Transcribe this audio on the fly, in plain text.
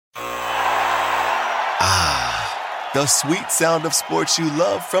The sweet sound of sports you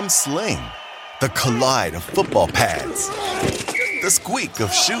love from Sling. The collide of football pads. The squeak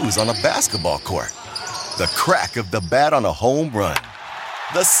of shoes on a basketball court. The crack of the bat on a home run.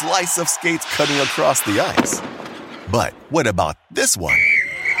 The slice of skates cutting across the ice. But what about this one?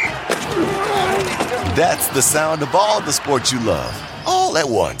 That's the sound of all the sports you love, all at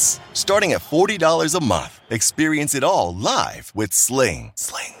once. Starting at $40 a month. Experience it all live with Sling.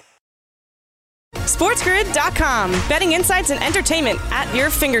 SportsGrid.com. Betting insights and entertainment at your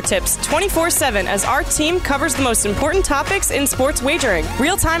fingertips 24/7 as our team covers the most important topics in sports wagering.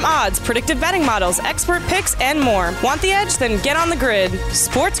 Real-time odds, predictive betting models, expert picks, and more. Want the edge? Then get on the grid.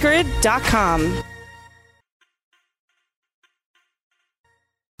 SportsGrid.com.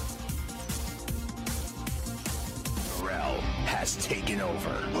 Pharrell has taken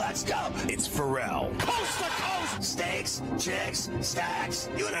over. Let's go. It's Pharrell. Coast to coast. Steaks, chicks, stacks.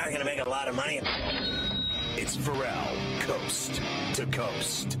 You and I are going to make a lot of money. It's Pharrell. Coast to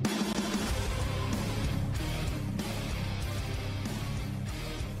coast.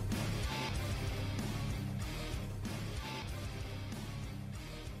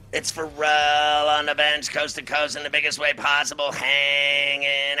 It's Pharrell on the bench, coast to coast, in the biggest way possible,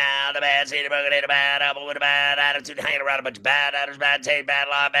 hanging out. A bad seed, a broken a bad apple with a bad attitude, hanging around a bunch of bad actors, bad taste, bad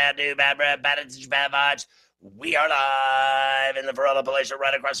law, bad dude, bad breath, bad attitude, bad vibes. We are live in the Varela Palatial,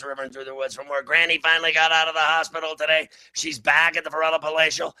 right across the river and through the woods from where Granny finally got out of the hospital today. She's back at the Varela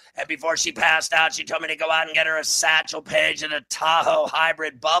Palatial, and before she passed out, she told me to go out and get her a Satchel Paige and a Tahoe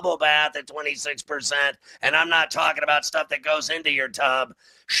hybrid bubble bath at 26%. And I'm not talking about stuff that goes into your tub.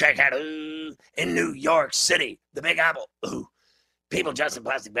 Shake it, ooh, in New York City, the Big Apple, ooh. People dressed in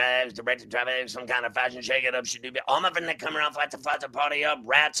plastic bags, directed traffic, some kind of fashion shake it up, should do. All my friends that come around, fight to party up,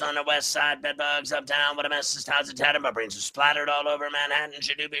 rats on the west side, bed bugs uptown, what a mess this town's a tattered, my brains are splattered all over Manhattan,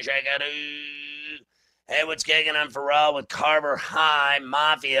 should do be shake it, ooh. Hey, what's gigging? I'm Pharrell with Carver High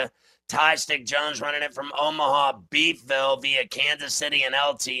Mafia. Ty Stick Jones running it from Omaha, Beefville via Kansas City and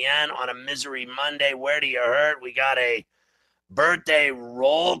LTN on a Misery Monday. Where do you hurt? We got a birthday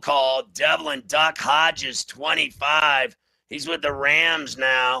roll call. Devlin Duck Hodges, 25. He's with the Rams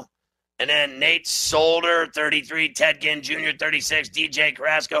now. And then Nate Solder, 33. Ted Ginn Jr., 36. DJ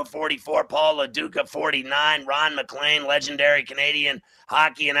Carrasco, 44. Paul LaDuca, 49. Ron McLean, legendary Canadian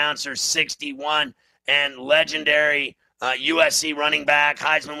hockey announcer, 61. And legendary USC running back,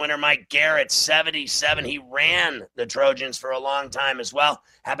 Heisman winner Mike Garrett, 77. He ran the Trojans for a long time as well.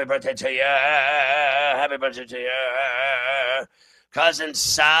 Happy birthday to you. Happy birthday to you. Cousin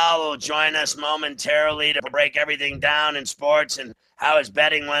Sal will join us momentarily to break everything down in sports and how his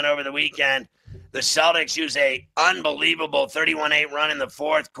betting went over the weekend. The Celtics use a unbelievable 31-8 run in the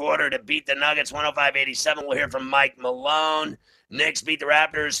fourth quarter to beat the Nuggets 105-87. We'll hear from Mike Malone. Knicks beat the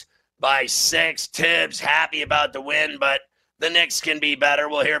Raptors by 6. Tibbs happy about the win, but the Knicks can be better.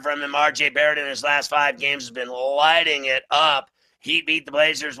 We'll hear from him. R.J. Barrett in his last 5 games has been lighting it up. Heat beat the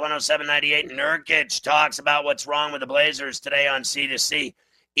Blazers 107-98. Nurkic talks about what's wrong with the Blazers today on C2C.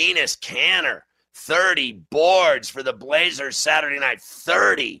 Enes Kanter, 30 boards for the Blazers Saturday night.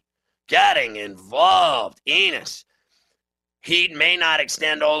 30. Getting involved. Enes. Heat may not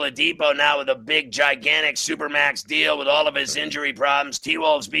extend Oladipo now with a big, gigantic Supermax deal with all of his injury problems.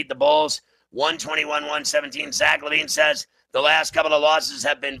 T-Wolves beat the Bulls 121-117. Zach LaVine says the last couple of losses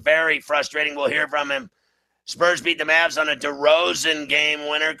have been very frustrating. We'll hear from him. Spurs beat the Mavs on a DeRozan game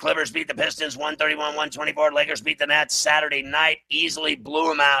winner. Clippers beat the Pistons 131-124. Lakers beat the Nets Saturday night. Easily blew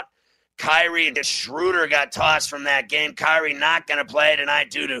them out. Kyrie and Schroeder got tossed from that game. Kyrie not going to play tonight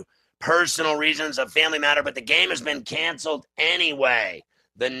due to personal reasons, a family matter, but the game has been canceled anyway.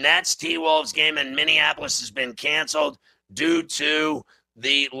 The Nets T-Wolves game in Minneapolis has been canceled due to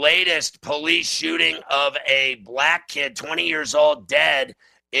the latest police shooting of a black kid, 20 years old, dead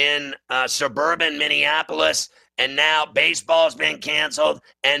in suburban Minneapolis. And now baseball's been canceled.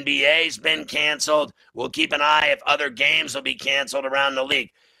 NBA's been canceled. We'll keep an eye if other games will be canceled around the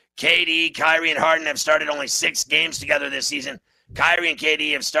league. KD, Kyrie, and Harden have started only 6 games together this season. Kyrie and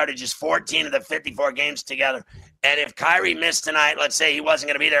KD have started just 14 of the 54 games together. And if Kyrie missed tonight, let's say he wasn't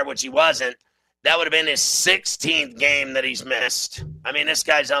going to be there, which he wasn't, that would have been his 16th game that he's missed. I mean, this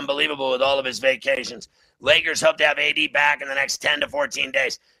guy's unbelievable with all of his vacations. Lakers hope to have AD back in the next 10 to 14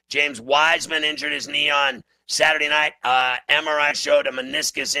 days. James Wiseman injured his knee on Saturday night. MRI showed a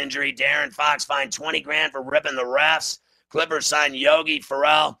meniscus injury. Darren Fox fined $20,000 for ripping the refs. Clippers signed Yogi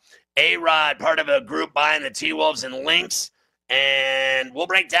Ferrell. A-Rod, part of a group buying the T-Wolves and Lynx. And we'll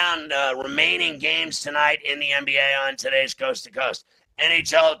break down remaining games tonight in the NBA on today's Coast to Coast.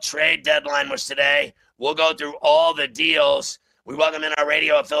 NHL trade deadline was today. We'll go through all the deals. We welcome in our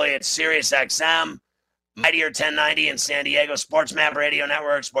radio affiliate, SiriusXM. Mightier 1090 in San Diego, Sports Map Radio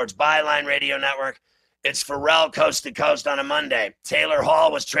Network, Sports Byline Radio Network. It's Pharrell Coast to Coast on a Monday. Taylor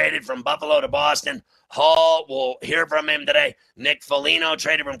Hall was traded from Buffalo to Boston. Hall, we'll hear from him today. Nick Foligno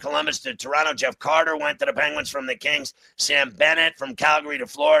traded from Columbus to Toronto. Jeff Carter went to the Penguins from the Kings. Sam Bennett from Calgary to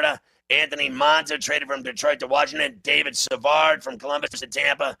Florida. Anthony Monta traded from Detroit to Washington. David Savard from Columbus to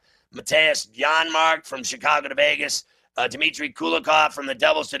Tampa. Matthias Janmark from Chicago to Vegas. Dmitry Kulikov from the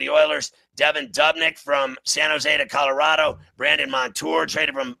Devils to the Oilers. Devin Dubnyk from San Jose to Colorado. Brandon Montour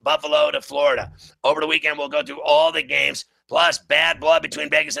traded from Buffalo to Florida. Over the weekend, we'll go through all the games, plus bad blood between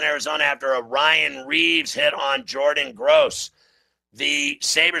Vegas and Arizona after a Ryan Reeves hit on Jordan Gross. The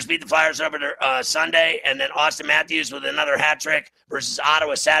Sabres beat the Flyers over Sunday, and then Austin Matthews with another hat trick versus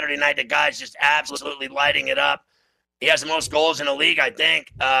Ottawa Saturday night. The guy's just absolutely lighting it up. He has the most goals in the league, I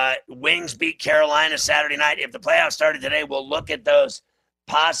think. Wings beat Carolina Saturday night. If the playoffs started today, we'll look at those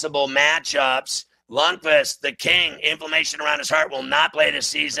possible matchups. Lundqvist, the King, inflammation around his heart, will not play this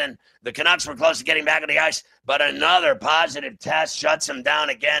season. The Canucks were close to getting back on the ice, but another positive test shuts him down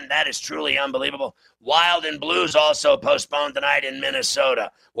again. That is truly unbelievable. Wild and Blues also postponed tonight in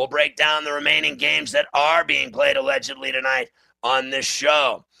Minnesota. We'll break down the remaining games that are being played allegedly tonight on this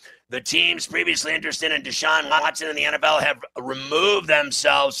show. The teams previously interested in Deshaun Watson in the NFL have removed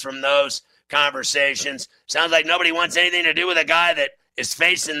themselves from those conversations. Sounds like nobody wants anything to do with a guy that is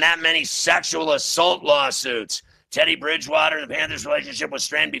facing that many sexual assault lawsuits. Teddy Bridgewater and the Panthers' relationship was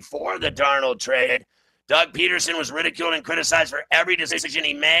strained before the Darnold trade. Doug Peterson was ridiculed and criticized for every decision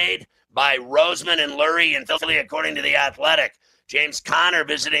he made by Roseman and Lurie in Philly, according to The Athletic. James Conner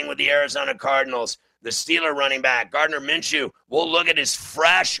visiting with the Arizona Cardinals. The Steeler running back, Gardner Minshew, will look at his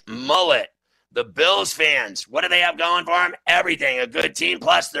fresh mullet. The Bills fans, what do they have going for them? Everything. A good team,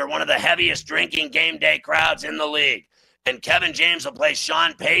 plus they're one of the heaviest drinking game day crowds in the league. And Kevin James will play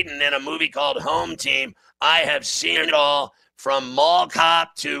Sean Payton in a movie called Home Team. I have seen it all, from Mall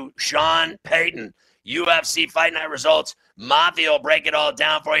Cop to Sean Payton. UFC Fight Night results. Mafia will break it all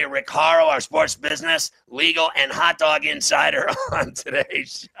down for you. Rick Haro, our sports business, legal, and hot dog insider on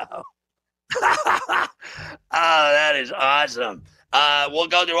today's show. Oh, that is awesome. We'll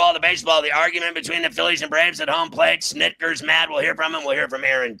go through all the baseball. The argument between the Phillies and Braves at home plate. Snitker's mad. We'll hear from him. We'll hear from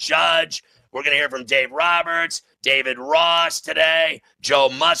Aaron Judge. We're going to hear from Dave Roberts, David Ross today, Joe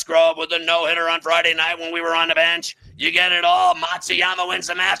Musgrove with a no-hitter on Friday night when we were on the bench. You get it all. Matsuyama wins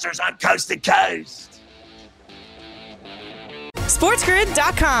the Masters on Coast to Coast.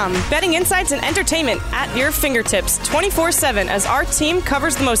 SportsGrid.com. Betting insights and entertainment at your fingertips 24/7 as our team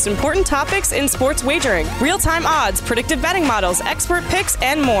covers the most important topics in sports wagering. Real-time odds, predictive betting models, expert picks,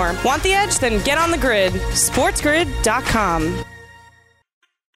 and more. Want the edge? Then get on the grid. SportsGrid.com.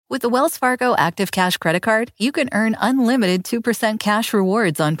 With the Wells Fargo Active Cash Credit Card, you can earn unlimited 2% cash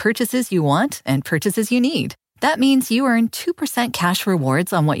rewards on purchases you want and purchases you need. That means you earn 2% cash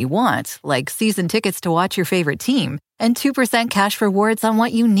rewards on what you want, like season tickets to watch your favorite team, and 2% cash rewards on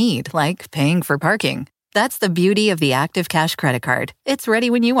what you need, like paying for parking. That's the beauty of the Active Cash Credit Card. It's ready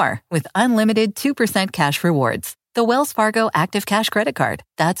when you are, with unlimited 2% cash rewards. The Wells Fargo Active Cash Credit Card.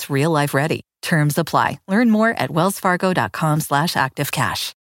 That's real life ready. Terms apply. Learn more at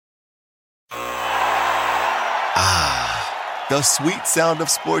wellsfargo.com/activecash. Ah, the sweet sound of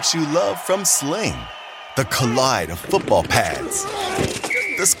sports you love from Sling. The collide of football pads.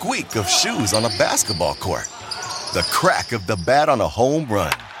 The squeak of shoes on a basketball court. The crack of the bat on a home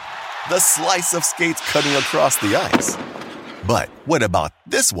run. The slice of skates cutting across the ice. But what about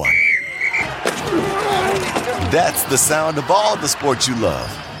this one? That's the sound of all the sports you love,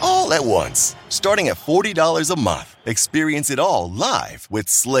 all at once. Starting at $40 a month. Experience it all live with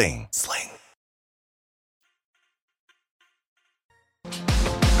Sling.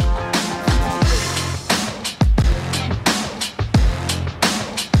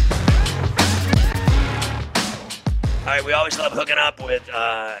 All right, we always love hooking up with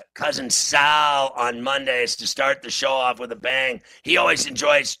Cousin Sal on Mondays to start the show off with a bang. He always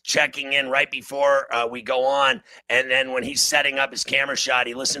enjoys checking in right before we go on, and then when he's setting up his camera shot,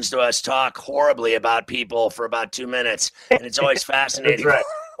 he listens to us talk horribly about people for about 2 minutes, and it's always fascinating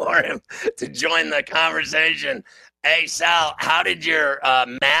for him to join the conversation. Hey, Sal, how did your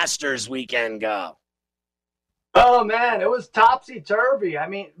Masters weekend go? Oh, man, it was topsy-turvy. I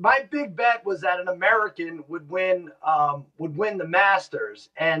mean, my big bet was that an American would win the Masters.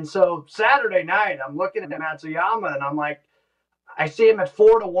 And so Saturday night, I'm looking at Matsuyama, and I'm like, I see him at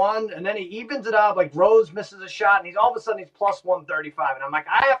 4-1, and then he evens it up. Like, Rose misses a shot, and he's all of a sudden he's plus 135. And I'm like,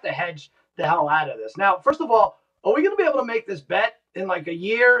 I have to hedge the hell out of this. Now, first of all, are we going to be able to make this bet in like a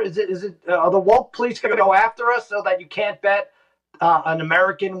year? Are the woke police going to go after us so that you can't bet an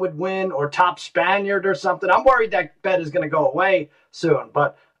American would win or top Spaniard or something. I'm worried that bet is going to go away soon.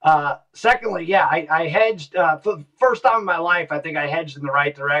 But secondly, yeah, I hedged for the first time in my life. I think I hedged in the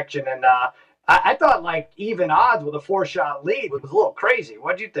right direction. And I thought like even odds with a 4-shot lead was a little crazy.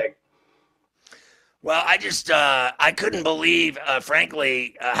 What do you think? Well, I just I couldn't believe,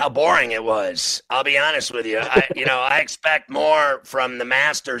 frankly, how boring it was. I'll be honest with you. I expect more from the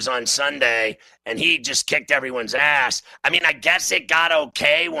Masters on Sunday, and he just kicked everyone's ass. I mean, I guess it got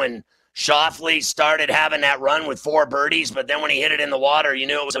okay when Schauffele started having that run with 4 birdies, but then when he hit it in the water, you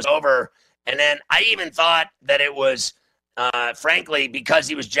knew it was over. And then I even thought that it was, frankly, because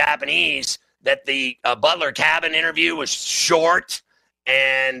he was Japanese, that the Butler Cabin interview was short.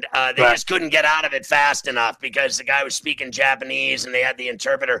 And they just couldn't get out of it fast enough because the guy was speaking Japanese and they had the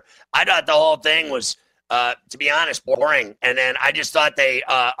interpreter. I thought the whole thing was, to be honest, boring. And then I just thought they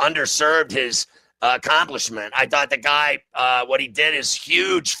underserved his accomplishment. I thought the guy, what he did is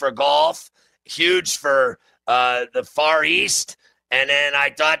huge for golf, huge for the Far East. And then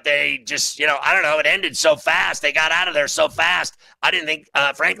I thought they just, I don't know, it ended so fast. They got out of there so fast. I didn't think,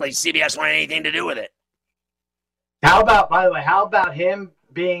 frankly, CBS wanted anything to do with it. By the way, how about him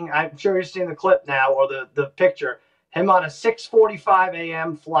being, I'm sure you've seen the clip now or the picture, him on a 6:45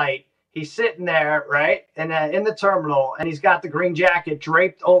 a.m. flight. He's sitting there, right, and in the terminal, and he's got the green jacket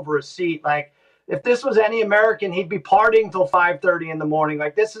draped over his seat. Like, if this was any American, he'd be partying till 5:30 in the morning.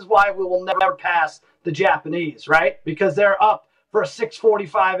 Like, this is why we will never pass the Japanese, right? Because they're up for a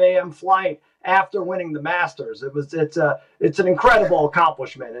 6:45 a.m. flight after winning the Masters. It's an incredible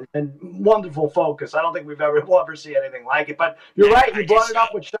accomplishment and wonderful focus. I don't think we'll ever see anything like it. But you're right. You brought it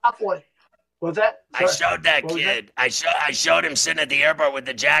up with Schauffele. What's that? Sorry. I showed that kid. I showed him sitting at the airport with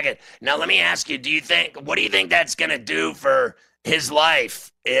the jacket. Now let me ask you: what do you think that's going to do for his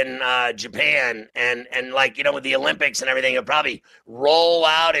life in Japan? And like with the Olympics and everything, he'll probably roll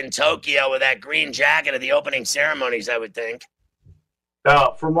out in Tokyo with that green jacket at the opening ceremonies, I would think.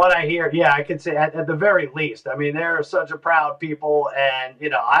 From what I hear, yeah, I could say at the very least. I mean, they're such a proud people, and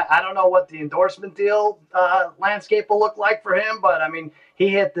I don't know what the endorsement deal landscape will look like for him, but I mean, he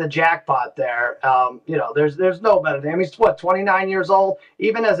hit the jackpot there. There's no better thing. I mean, he's 29 years old.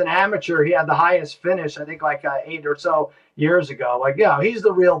 Even as an amateur, he had the highest finish, I think, like 8 or so years ago. Like, he's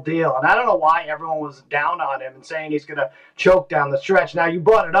the real deal, and I don't know why everyone was down on him and saying he's gonna choke down the stretch. Now you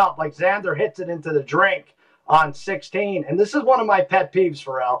brought it up, like Xander hits it into the drink on 16. And this is one of my pet peeves,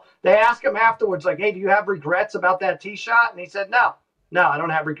 Pharrell. They ask him afterwards, like, hey, do you have regrets about that tee shot? And he said, no, I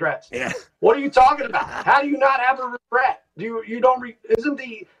don't have regrets. Yeah. What are you talking about? How do you not have a regret? Isn't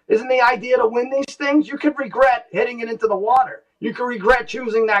the idea to win these things? You could regret hitting it into the water. You could regret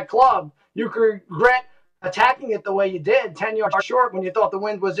choosing that club. You could regret attacking it the way you did 10 yards short when you thought the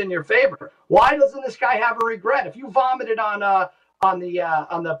wind was in your favor. Why doesn't this guy have a regret? If you vomited on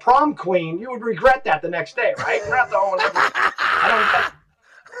the prom queen, you would regret that the next day, right? You're not the only one.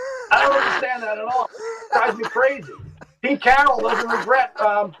 I don't understand that at all. It drives me crazy. Pete Carroll doesn't regret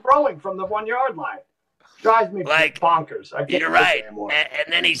throwing from the 1 yard line. Drives me bonkers. You're right.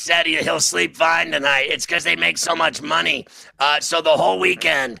 And then he said he'll sleep fine tonight. It's because they make so much money. So the whole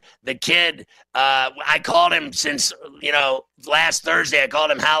weekend, the kid, I called him since, last Thursday, I called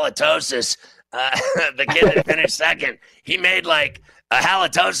him halitosis. The kid that finished second, he made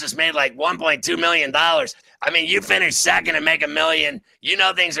halitosis made like $1.2 million. I mean, you finish second and make $1 million.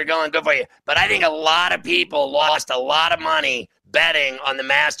 Things are going good for you. But I think a lot of people lost a lot of money betting on the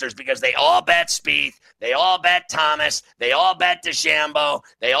Masters because they all bet Spieth, they all bet Thomas, they all bet DeChambeau,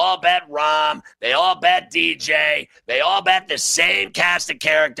 they all bet Rahm, they all bet DJ, they all bet the same cast of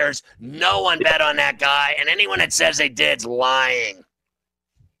characters. No one bet on that guy, and anyone that says they did's lying.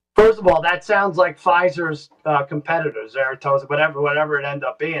 First of all, that sounds like Pfizer's competitors, Zaratosa, whatever it ended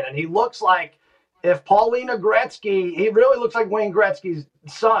up being. And he looks like, if Paulina Gretzky, he really looks like Wayne Gretzky's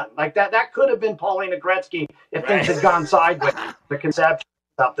son. Like that could have been Paulina Gretzky if things had gone sideways, the conception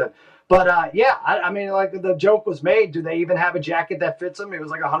or something. But I mean, like the joke was made. Do they even have a jacket that fits him? He was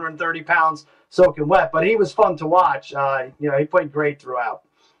like 130 pounds soaking wet, but he was fun to watch. He played great throughout.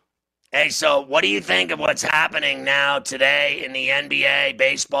 Hey, so what do you think of what's happening now today in the NBA,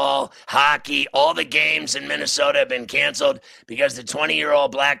 baseball, hockey? All the games in Minnesota have been canceled because the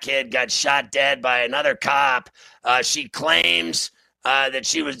 20-year-old black kid got shot dead by another cop. She claims that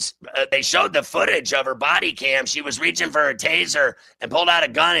she was they showed the footage of her body cam. She was reaching for her taser and pulled out a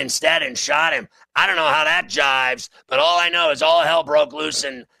gun instead and shot him. I don't know how that jives, but all I know is all hell broke loose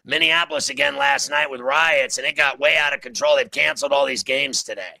in Minneapolis again last night with riots, and it got way out of control. They've canceled all these games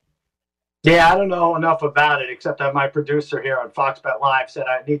today. Yeah, I don't know enough about it, except that my producer here on Fox Bet Live said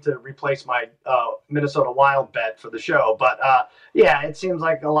I need to replace my Minnesota Wild bet for the show. But yeah, it seems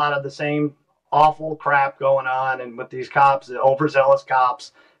like a lot of the same awful crap going on, and with these cops, the overzealous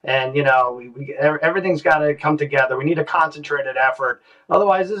cops, and everything's got to come together. We need a concentrated effort,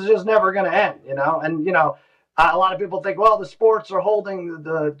 otherwise this is just never going to end. And a lot of people think, well, the sports are holding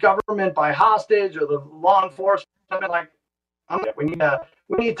the government by hostage or the law enforcement. Like, we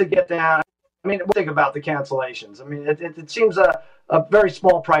need to get down. I mean, think about the cancellations. I mean, it seems a very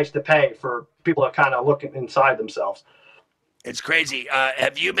small price to pay for people to kind of look inside themselves. It's crazy.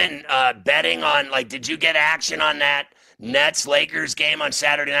 Have you been betting on, did you get action on that Nets-Lakers game on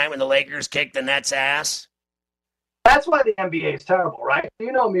Saturday night when the Lakers kicked the Nets' ass? That's why the NBA is terrible, right?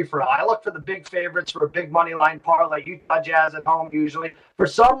 You know me, I look for the big favorites for a big money line parlay, Utah Jazz at home usually. For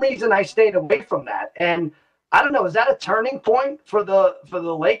some reason, I stayed away from that. And I don't know, is that a turning point for the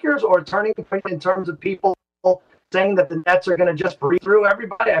Lakers, or a turning point in terms of people saying that the Nets are going to just breathe through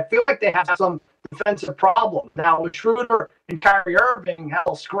everybody? I feel like they have some defensive problem. Now, with Schroeder and Kyrie Irving had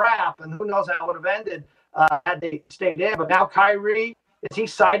a scrap, and who knows how it would have ended had they stayed in. But now Kyrie, is he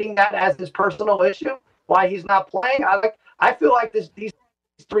citing that as his personal issue, why he's not playing? I feel like these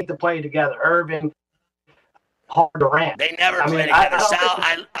three to play together, Irving, Durant. They never play together.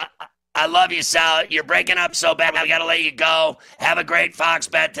 Sal, I love you, Sal. You're breaking up so bad. I got to let you go. Have a great Fox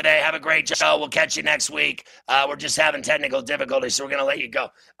Bet today. Have a great show. We'll catch you next week. We're just having technical difficulties, so we're going to let you go.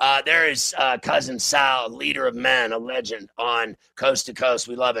 There is cousin Sal, leader of men, a legend on Coast to Coast.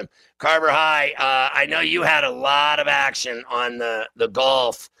 We love him. Carver High, I know you had a lot of action on the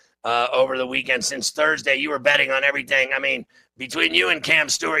golf over the weekend. Since Thursday, you were betting on everything. I mean, between you and Cam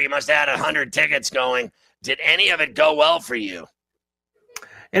Stewart, you must have had 100 tickets going. Did any of it go well for you?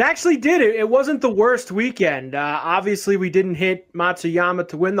 It actually did. It wasn't the worst weekend. Obviously, we didn't hit Matsuyama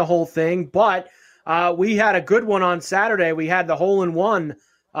to win the whole thing, but we had a good one on Saturday. We had the hole-in-one,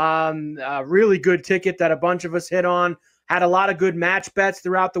 a really good ticket that a bunch of us hit on. Had a lot of good match bets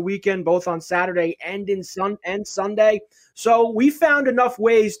throughout the weekend, both on Saturday and Sunday. So we found enough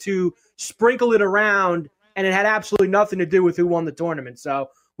ways to sprinkle it around, and it had absolutely nothing to do with who won the tournament. So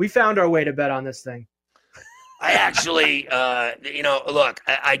we found our way to bet on this thing. I actually, look,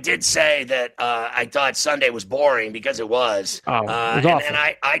 I did say that I thought Sunday was boring because it was. Oh, it was awful. And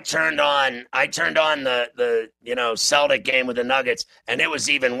I turned on the Celtic game with the Nuggets, and it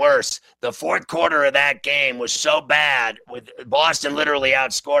was even worse. The fourth quarter of that game was so bad, with Boston literally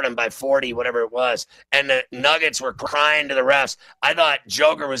outscored them by 40, whatever it was, and the Nuggets were crying to the refs. I thought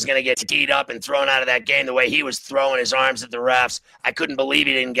Joker was going to get teed up and thrown out of that game the way he was throwing his arms at the refs. I couldn't believe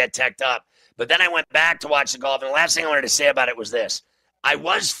he didn't get teched up. But then I went back to watch the golf, and the last thing I wanted to say about it was this. I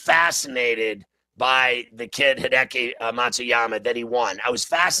was fascinated by the kid Hideki Matsuyama that he won. I was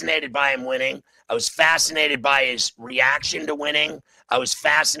fascinated by him winning. I was fascinated by his reaction to winning. I was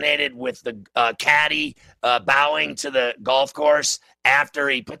fascinated with the caddy bowing to the golf course after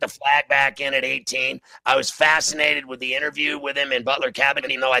he put the flag back in at 18. I was fascinated with the interview with him in Butler Cabin,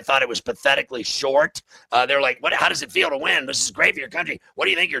 even though I thought it was pathetically short. They're like, how does it feel to win? This is great for your country. What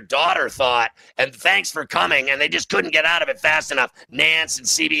do you think your daughter thought? And thanks for coming. And they just couldn't get out of it fast enough, Nance and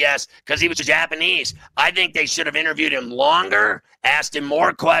CBS, because he was Japanese. I think they should have interviewed him longer, asked him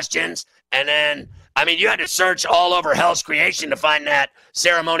more questions, and then you had to search all over hell's creation to find that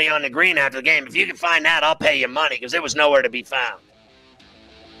ceremony on the green after the game. If you can find that, I'll pay you money, because it was nowhere to be found.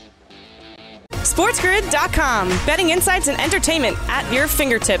 SportsGrid.com. Betting insights and entertainment at your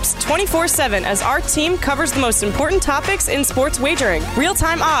fingertips 24/7 as our team covers the most important topics in sports wagering.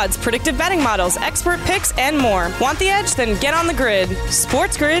 Real-time odds, predictive betting models, expert picks, and more. Want the edge? Then get on the grid.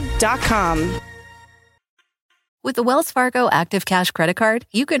 SportsGrid.com. With the Wells Fargo Active Cash Credit Card,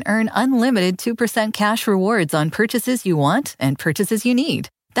 you can earn unlimited 2% cash rewards on purchases you want and purchases you need.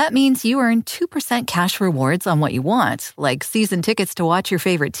 That means you earn 2% cash rewards on what you want, like season tickets to watch your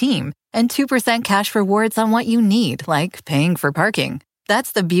favorite team, and 2% cash rewards on what you need, like paying for parking.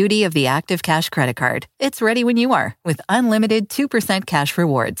 That's the beauty of the Active Cash Credit Card. It's ready when you are, with unlimited 2% cash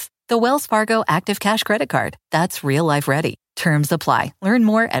rewards. The Wells Fargo Active Cash Credit Card. That's real life ready. Terms apply. Learn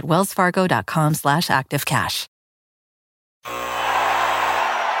more at wellsfargo.com/activecash.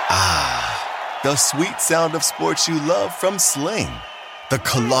 The sweet sound of sports you love from Sling. The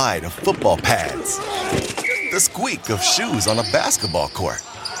collide of football pads. The squeak of shoes on a basketball court.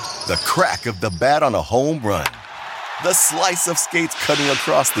 The crack of the bat on a home run. The slice of skates cutting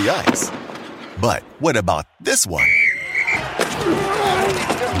across the ice. But what about this one?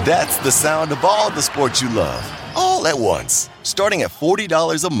 That's the sound of all the sports you love, all at once. Starting at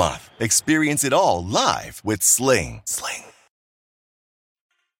 $40 a month. Experience it all live with Sling.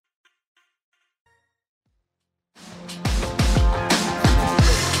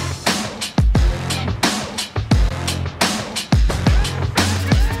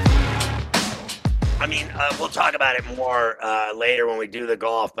 I mean, we'll talk about it more later when we do the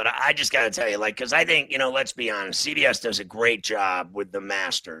golf, but I just got to tell you, because I think, let's be honest, CBS does a great job with the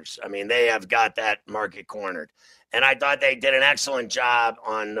Masters. I mean, they have got that market cornered. And I thought they did an excellent job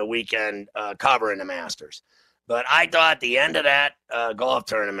on the weekend covering the Masters. But I thought the end of that golf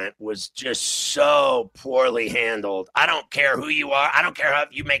tournament was just so poorly handled. I don't care who you are. I don't care how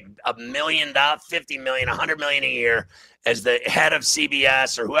you make $1 million, $50 million, $100 million a year as the head of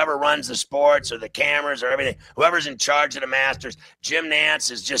CBS or whoever runs the sports or the cameras or everything, whoever's in charge of the Masters. Jim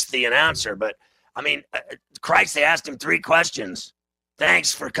Nantz is just the announcer. But, I mean, Christ, they asked him 3 questions.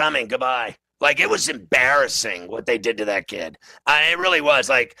 Thanks for coming. Goodbye. It was embarrassing what they did to that kid. It really was.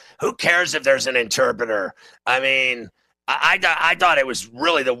 Who cares if there's an interpreter? I mean, I thought it was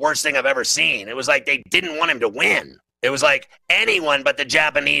really the worst thing I've ever seen. It was like they didn't want him to win. It was like anyone but the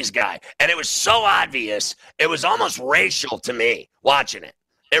Japanese guy. And it was so obvious. It was almost racial to me watching it.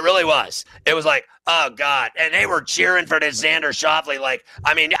 It really was. It was like, oh, God. And they were cheering for this Xander Schauffele.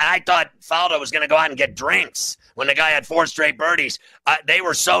 I thought Faldo was going to go out and get drinks when the guy had 4 straight birdies. They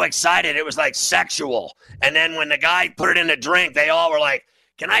were so excited. It was like sexual. And then when the guy put it in a drink, they all were like,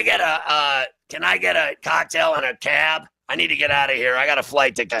 can I get a cocktail and a cab? I need to get out of here. I got a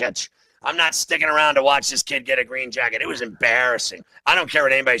flight to catch. I'm not sticking around to watch this kid get a green jacket. It was embarrassing. I don't care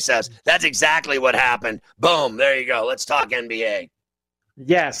what anybody says. That's exactly what happened. Boom. There you go. Let's talk NBA.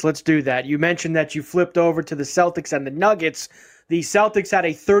 Yes, let's do that. You mentioned that you flipped over to the Celtics and the Nuggets. The Celtics had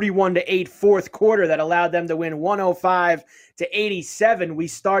a 31-8 fourth quarter that allowed them to win 105-87. We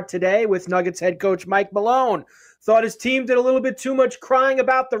start today with Nuggets head coach Mike Malone. Thought his team did a little bit too much crying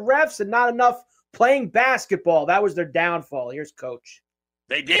about the refs and not enough playing basketball. That was their downfall. Here's Coach.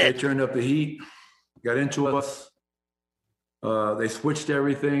 They did. They turned up the heat, got into us. They switched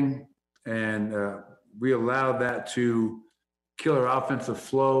everything, and we allowed that to kill our offensive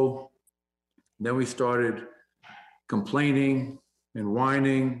flow. Then we started complaining and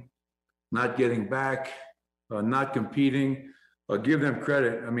whining, not getting back, not competing. Give them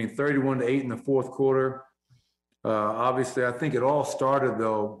credit. 31-8 in the fourth quarter. Obviously, I think it all started,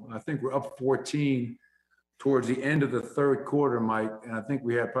 though. I think we're up 14 towards the end of the third quarter, Mike, and I think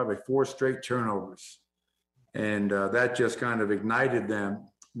we had probably 4 straight turnovers. And that just kind of ignited them.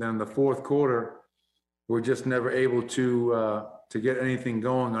 Then the fourth quarter, we're just never able to get anything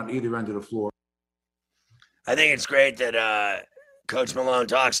going on either end of the floor. I think it's great that Coach Malone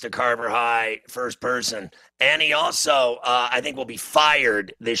talks to Carver High first person. And he also, I think, will be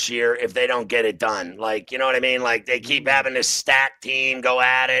fired this year if they don't get it done. You know what I mean? They keep having this stacked team go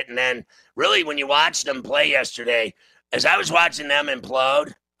at it. And then really when you watched them play yesterday, as I was watching them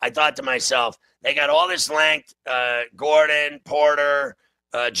implode, I thought to myself, they got all this length, Gordon, Porter,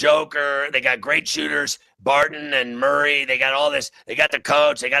 Joker. They got great shooters, Barton and Murray. They got all this. They got the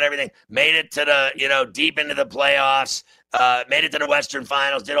coach. They got everything. Made it to the, deep into the playoffs. Made it to the Western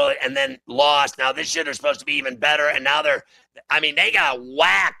Finals. Did all it, and then lost. Now this year they're supposed to be even better, and now they got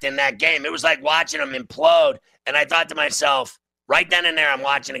whacked in that game. It was like watching them implode. And I thought to myself, right then and there, I'm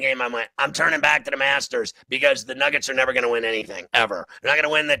watching the game. I'm turning back to the Masters because the Nuggets are never going to win anything ever. They're not going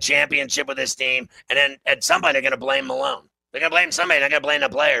to win the championship with this team. And then at some point they're going to blame Malone. They're going to blame somebody. They're going to blame the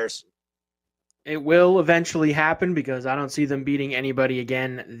players. It will eventually happen because I don't see them beating anybody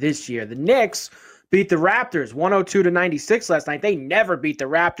again this year. The Knicks beat the Raptors 102-96 last night. They never beat the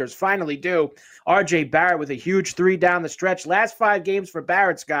Raptors. Finally do. R.J. Barrett with a huge 3 down the stretch. Last 5 games for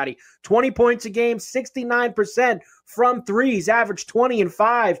Barrett, Scotty. 20 points a game, 69% from threes. Averaged 20 and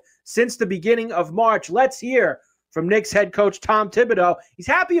 5 since the beginning of March. Let's hear from Knicks head coach Tom Thibodeau. He's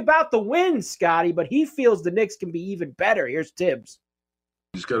happy about the win, Scotty, but he feels the Knicks can be even better. Here's Tibbs.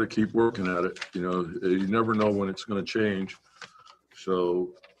 You just got to keep working at it. You never know when it's going to change.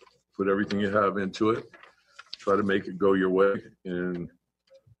 So put everything you have into it. Try to make it go your way. And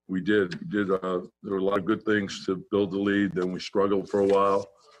we did. There were a lot of good things to build the lead. Then we struggled for a while.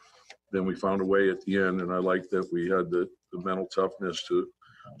 Then we found a way at the end. And I like that we had the mental toughness to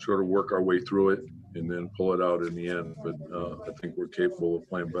sort of work our way through it and then pull it out in the end. But I think we're capable of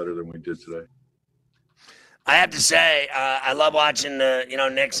playing better than we did today. I have to say, I love watching the,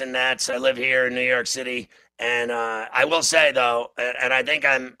 Knicks and Nets. I live here in New York City. And I will say, though, and I think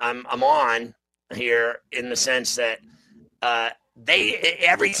I'm on here in the sense that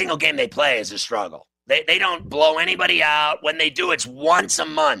every single game they play is a struggle. They don't blow anybody out. When they do, it's once a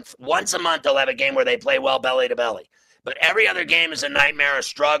month. Once a month they'll have a game where they play well belly to belly. But every other game is a nightmare, a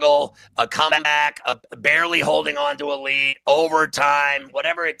struggle, a comeback, a barely holding on to a lead, overtime,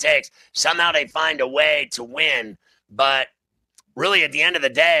 whatever it takes. Somehow they find a way to win. But really, at the end of the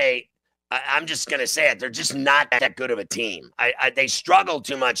day, I'm just going to say it. They're just not that good of a team. They struggle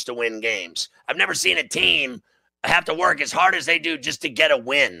too much to win games. I've never seen a team have to work as hard as they do just to get a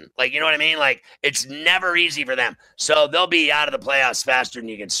win. Like, you know what I mean? Like, it's never easy for them. So they'll be out of the playoffs faster than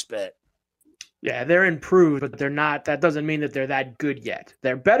you can spit. Yeah, they're improved, but they're not. That doesn't mean that they're that good yet.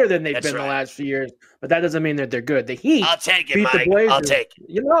 They're better than they've been the last few years, but that doesn't mean that they're good. The Heat I'll take it, beat Mike. the Blazers. I'll take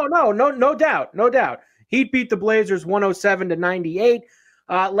it. No doubt. Heat beat the Blazers 107-98.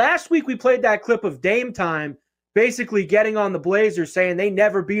 Last week we played that clip of Dame Time basically getting on the Blazers saying they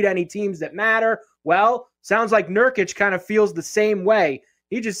never beat any teams that matter. Well, sounds like Nurkic kind of feels the same way.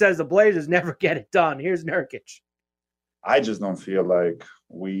 He just says the Blazers never get it done. Here's Nurkic. I just don't feel like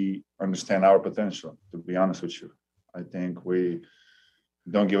we understand our potential, to be honest with you. I think we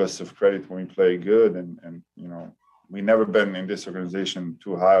don't give us enough credit when we play good. And you know, we never been in this organization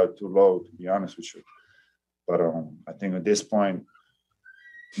too high or too low, to be honest with you. But I think at this point,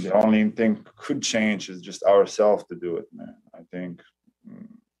 the only thing could change is just ourselves to do it, man.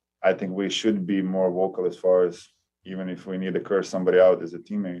 I think we should be more vocal as far as even if we need to curse somebody out as a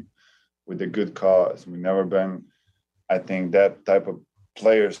teammate with a good cause. We've never been, I think, that type of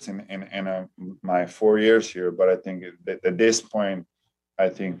players in my 4 years here. But I think at this point, I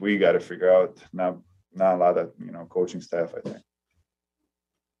think we got to figure out not a lot of coaching staff. I think,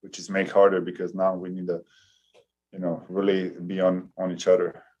 which is make harder because now we need to really be on each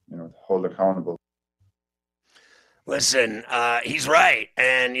other, hold accountable. Listen, he's right.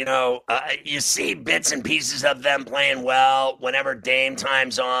 And, you see bits and pieces of them playing well whenever Dame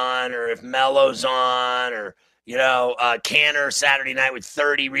Time's on or if Melo's on or, Canner Saturday night with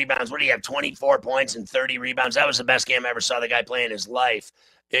 30 rebounds. What do you have, 24 points and 30 rebounds? That was the best game I ever saw the guy play in his life.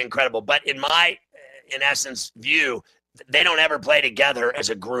 Incredible. But in essence, view, they don't ever play together as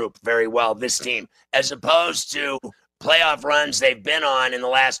a group very well, this team, as opposed to playoff runs they've been on in the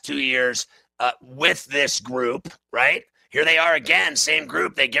last 2 years with this group, right? Here they are again, same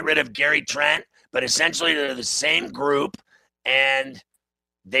group. They get rid of Gary Trent, but essentially they're the same group, and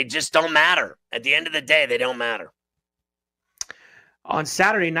they just don't matter. At the end of the day, they don't matter. On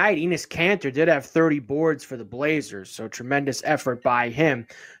Saturday night, Enes Kanter did have 30 boards for the Blazers, so tremendous effort by him.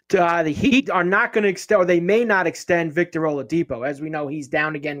 The Heat are not going to extend, or they may not extend Victor Oladipo. As we know, he's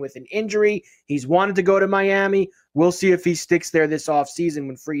down again with an injury. He's wanted to go to Miami. We'll see if he sticks there this offseason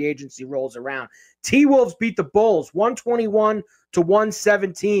when free agency rolls around. T-Wolves beat the Bulls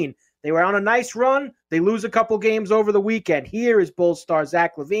 121-117. They were on a nice run. They lose a couple games over the weekend. Here is Bulls star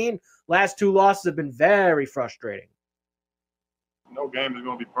Zach LaVine. Last two losses have been very frustrating. No game is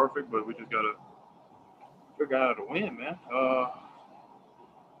going to be perfect, but we just got to figure out how to win, man.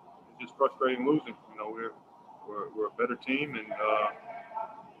 It's just frustrating losing. We're a better team, and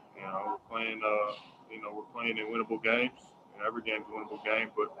we're playing. We're playing in winnable games. Every game's a winnable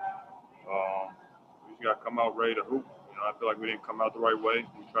game, but we just got to come out ready to hoop. I feel like we didn't come out the right way.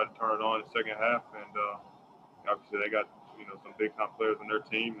 We tried to turn it on in the second half, and obviously they got some big time players on their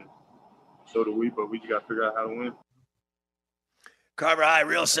team, and so do we. But we just got to figure out how to win. Carver High,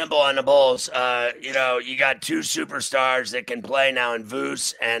 real simple on the Bulls. You got two superstars that can play now in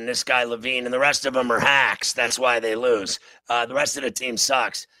Vooch and this guy LaVine, and the rest of them are hacks. That's why they lose. The rest of the team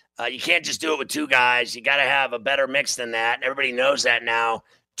sucks. You can't just do it with two guys. You got to have a better mix than that. Everybody knows that now.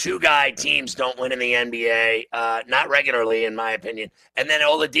 Two-guy teams don't win in the NBA, not regularly, in my opinion. And then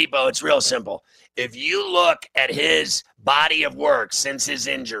Oladipo, it's real simple. If you look at his body of work since his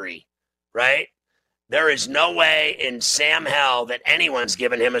injury, right, there is no way in Sam hell that anyone's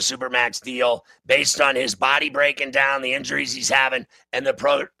given him a Supermax deal based on his body breaking down, the injuries he's having, and the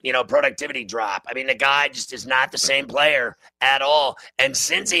productivity drop. I mean, the guy just is not the same player at all. And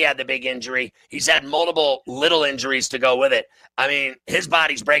since he had the big injury, he's had multiple little injuries to go with it. I mean, his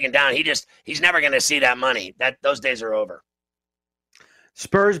body's breaking down. He's never going to see that money. Those days are over.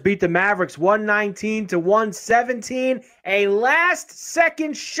 Spurs beat the Mavericks 119-117. A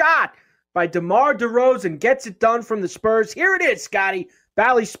last-second shot by DeMar DeRozan gets it done from the Spurs. Here it is, Scotty.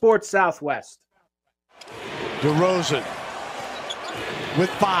 Bally Sports Southwest. DeRozan with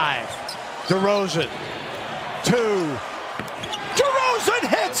 5. DeRozan 2. DeRozan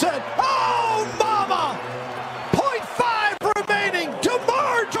hits it. Oh, mama. 0.5 remaining.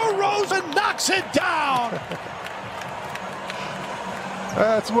 DeMar DeRozan knocks it down.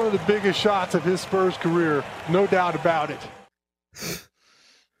 That's one of the biggest shots of his Spurs career. No doubt about it.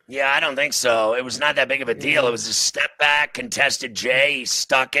 Yeah, I don't think so. It was not that big of a deal. It was a step back, contested J. He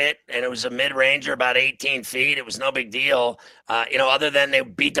stuck it, and it was a mid-ranger about 18 feet. It was no big deal, other than they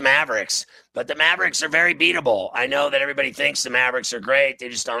beat the Mavericks. But the Mavericks are very beatable. I know that everybody thinks the Mavericks are great. They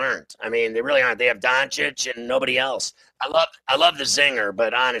just aren't. I mean, they really aren't. They have Doncic and nobody else. I love the Zinger,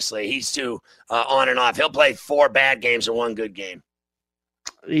 but honestly, he's too on and off. He'll play 4 bad games and 1 good game.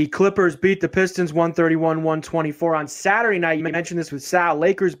 The Clippers beat the Pistons 131-124 on Saturday night. You mentioned this with Sal.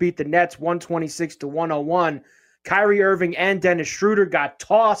 Lakers beat the Nets 126-101. Kyrie Irving and Dennis Schroeder got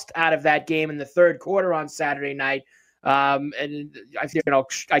tossed out of that game in the third quarter on Saturday night. And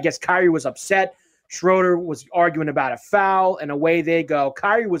I guess Kyrie was upset. Schroeder was arguing about a foul, and away they go.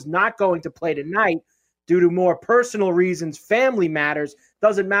 Kyrie was not going to play tonight due to more personal reasons, family matters.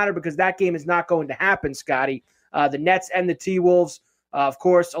 Doesn't matter because that game is not going to happen, Scotty. The Nets and the T-Wolves, of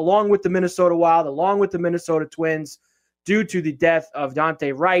course, along with the Minnesota Wild, along with the Minnesota Twins, due to the death of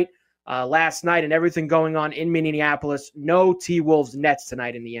Dante Wright last night and everything going on in Minneapolis. No T-Wolves Nets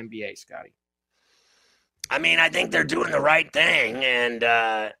tonight in the NBA, Scotty. I mean, I think they're doing the right thing, and,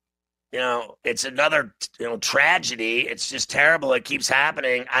 it's another, tragedy. It's just terrible. It keeps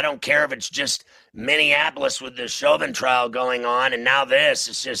happening. I don't care if it's just Minneapolis with the Chauvin trial going on, and now this.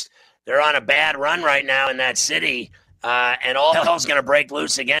 It's just they're on a bad run right now in that city. And all hell's going to break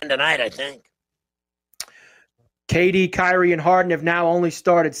loose again tonight, I think. KD, Kyrie, and Harden have now only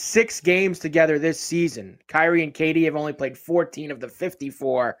started 6 games together this season. Kyrie and KD have only played 14 of the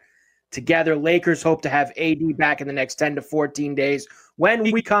 54 together. Lakers hope to have AD back in the next 10 to 14 days. When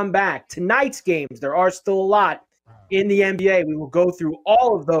we come back, tonight's games, there are still a lot in the NBA. We will go through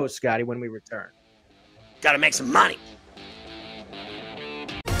all of those, Scotty, when we return. Got to make some money.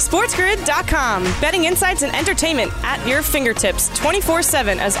 SportsGrid.com. Betting insights and entertainment at your fingertips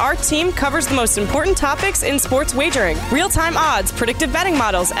 24/7 as our team covers the most important topics in sports wagering. Real-time odds, predictive betting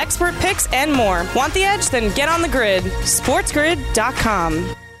models, expert picks, and more. Want the edge? Then get on the grid.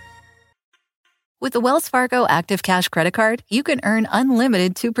 SportsGrid.com. With the Wells Fargo Active Cash Credit Card, you can earn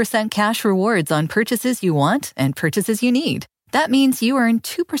unlimited 2% cash rewards on purchases you want and purchases you need. That means you earn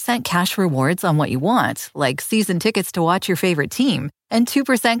 2% cash rewards on what you want, like season tickets to watch your favorite team, and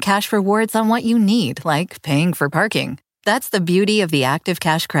 2% cash rewards on what you need, like paying for parking. That's the beauty of the Active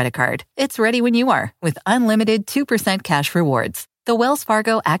Cash Credit Card. It's ready when you are, with unlimited 2% cash rewards. The Wells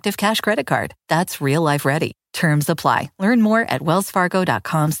Fargo Active Cash Credit Card. That's real life ready. Terms apply. Learn more at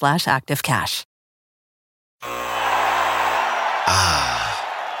wellsfargo.com/activecash.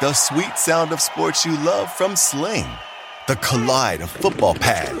 The sweet sound of sports you love from Sling. The collide of football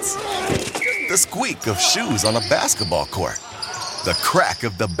pads. The squeak of shoes on a basketball court. The crack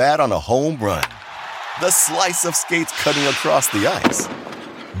of the bat on a home run. The slice of skates cutting across the ice.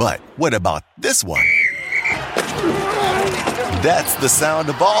 But what about this one? That's the sound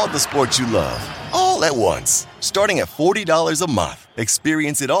of all the sports you love, all at once. Starting at $40 a month.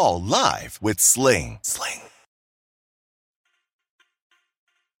 Experience it all live with Sling.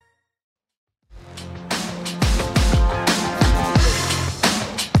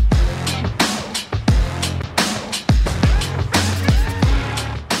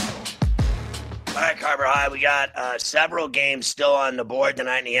 All right, Carver High, we got several games still on the board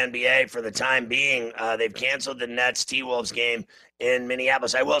tonight in the NBA for the time being. They've canceled the Nets T-Wolves game in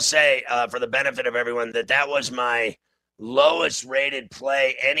Minneapolis. I will say, for the benefit of everyone, that was my lowest rated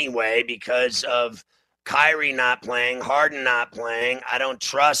play anyway because of Kyrie not playing, Harden not playing. I don't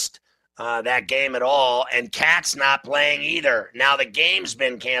trust that game at all, and Cat's not playing either. Now, the game's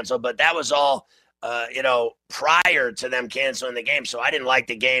been canceled, but that was all, prior to them canceling the game, so I didn't like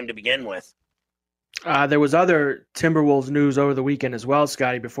the game to begin with. There was other Timberwolves news over the weekend as well,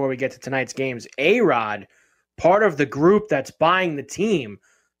 Scotty, before we get to tonight's games. A-Rod, part of the group that's buying the team.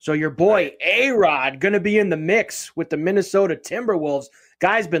 So your boy A-Rod going to be in the mix with the Minnesota Timberwolves.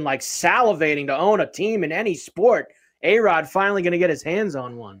 Guy's been like salivating to own a team in any sport. A-Rod finally going to get his hands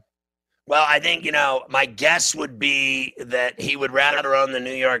on one. Well, I think, my guess would be that he would rather own the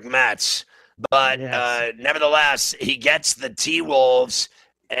New York Mets. But nevertheless, he gets the T-Wolves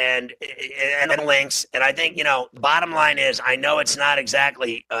and the Lynx. And I think, bottom line is, I know it's not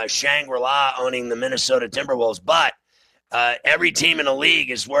exactly Shangri-La owning the Minnesota Timberwolves, but every team in the league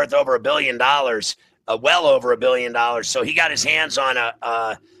is worth over $1 billion, well over $1 billion. So he got his hands on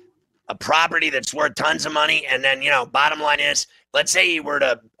a property that's worth tons of money. And then, bottom line is, let's say he were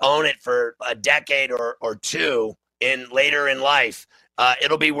to own it for a decade or two later in life.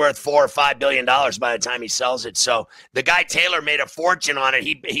 It'll be worth $4 or $5 billion by the time he sells it. So the guy Taylor made a fortune on it.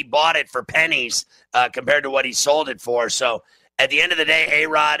 He bought it for pennies compared to what he sold it for. So at the end of the day,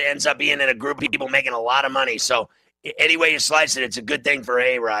 A-Rod ends up being in a group of people making a lot of money. So any way you slice it, it's a good thing for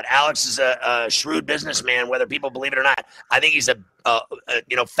A-Rod. Alex is a shrewd businessman, whether people believe it or not. I think he's a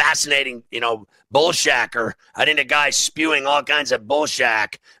fascinating, bullshacker. I think the guy's spewing all kinds of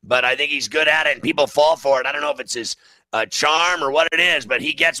bullshack, but I think he's good at it, and people fall for it. I don't know if it's his charm or what it is, but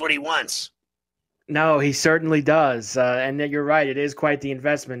he gets what he wants. No, he certainly does. And you're right. It is quite the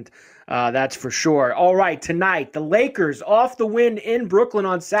investment. That's for sure. All right, tonight, the Lakers off the win in Brooklyn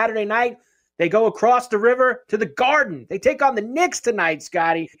on Saturday night. They go across the river to the Garden. They take on the Knicks tonight,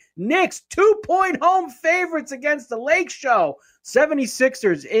 Scotty. Knicks, 2-point home favorites against the Lake Show.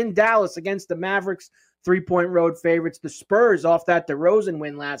 76ers in Dallas against the Mavericks, 3-point road favorites. The Spurs off that DeRozan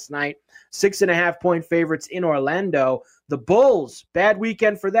win last night, 6.5-point favorites in Orlando. The Bulls, bad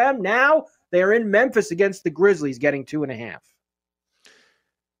weekend for them. Now they are in Memphis against the Grizzlies, getting 2.5.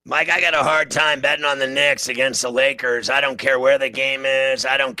 Mike, I got a hard time betting on the Knicks against the Lakers. I don't care where the game is.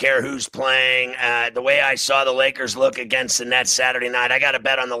 I don't care who's playing. The way I saw the Lakers look against the Nets Saturday night, I got to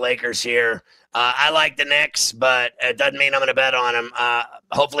bet on the Lakers here. I like the Knicks, but it doesn't mean I'm going to bet on them.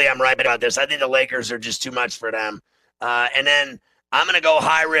 Hopefully I'm right about this. I think the Lakers are just too much for them. And then I'm going to go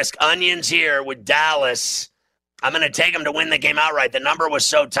high-risk onions here with Dallas. I'm going to take them to win the game outright. The number was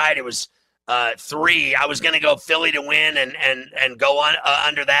so tight, it was 3. I was going to go Philly to win and go on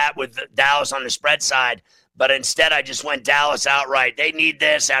under that with Dallas on the spread side, but instead I just went Dallas outright. They need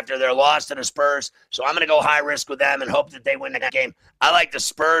this after their loss to the Spurs, so I'm going to go high risk with them and hope that they win that game. I like the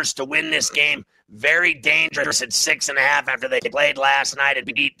Spurs to win this game. Very dangerous at 6.5 after they played last night and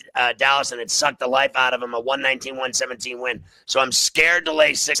beat Dallas, and it sucked the life out of them, a 119-117 win. So I'm scared to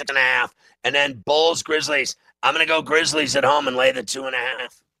lay 6.5. And then Bulls, Grizzlies. I'm going to go Grizzlies at home and lay the 2.5.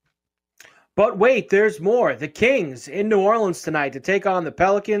 But wait, there's more. The Kings in New Orleans tonight to take on the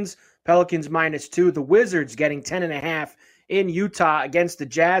Pelicans. Pelicans -2. The Wizards getting 10.5 in Utah against the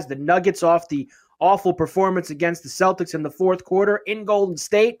Jazz. The Nuggets off the awful performance against the Celtics in the fourth quarter in Golden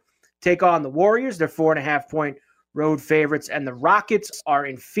State take on the Warriors. They're 4.5-point road favorites. And the Rockets are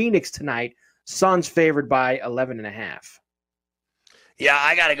in Phoenix tonight. Suns favored by 11.5. Yeah,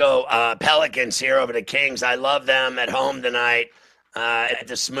 I got to go Pelicans here over the Kings. I love them at home tonight. At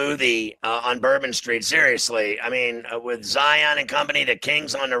the Smoothie on Bourbon Street. Seriously, I mean, with Zion and company, the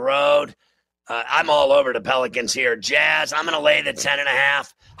Kings on the road, I'm all over the Pelicans here. Jazz, I'm going to lay the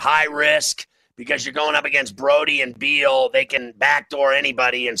 10.5, high risk, because you're going up against Brody and Beal. They can backdoor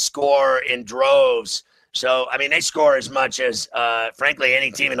anybody and score in droves. So, I mean, they score as much as, frankly,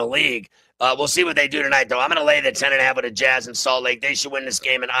 any team in the league. We'll see what they do tonight, though. I'm going to lay the 10.5 with the Jazz in Salt Lake. They should win this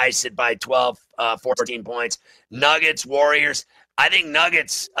game and ice it by 12, 14 points. Nuggets, Warriors. I think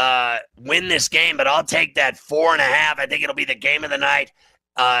Nuggets win this game, but I'll take that 4.5. I think it'll be the game of the night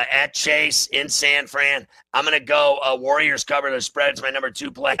at Chase in San Fran. I'm going to go Warriors cover the spread. It's my number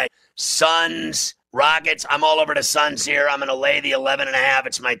 2 play. Suns, Rockets. I'm all over the Suns here. I'm going to lay the 11.5.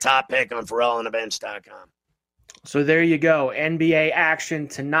 It's my top pick on FerrallOnTheBench.com. So there you go. NBA action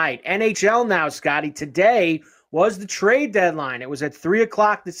tonight. NHL now, Scotty. Today was the trade deadline. It was at 3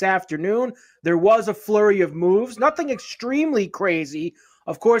 o'clock this afternoon. There was a flurry of moves, nothing extremely crazy.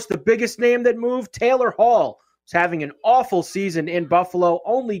 Of course, the biggest name that moved, Taylor Hall, is having an awful season in Buffalo,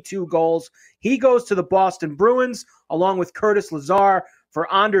 only 2 goals. He goes to the Boston Bruins along with Curtis Lazar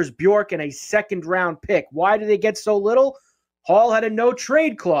for Anders Bjork and a second-round pick. Why did they get so little? Hall had a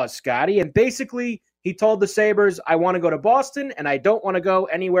no-trade clause, Scotty, and basically he told the Sabres, I want to go to Boston, and I don't want to go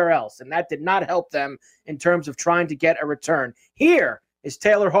anywhere else. And that did not help them in terms of trying to get a return. Here is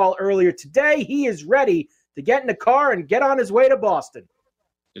Taylor Hall earlier today. He is ready to get in the car and get on his way to Boston.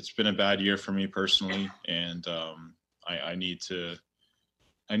 It's been a bad year for me personally, and I need to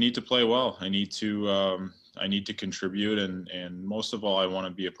play well. I need to contribute, and most of all, I want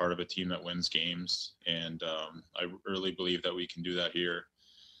to be a part of a team that wins games. And I really believe that we can do that here.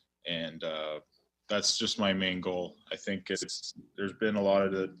 And that's just my main goal. I think there's been a lot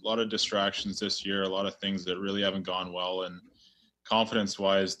of distractions this year, a lot of things that really haven't gone well, and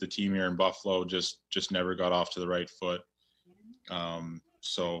confidence-wise, the team here in Buffalo just never got off to the right foot.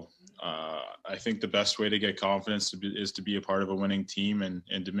 So I think the best way to get confidence is to be a part of a winning team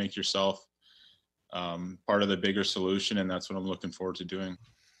and to make yourself part of the bigger solution, and that's what I'm looking forward to doing.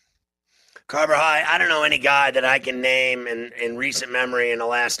 Carver High, I don't know any guy that I can name in recent memory in the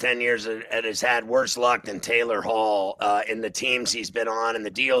last 10 years that has had worse luck than Taylor Hall in the teams he's been on and the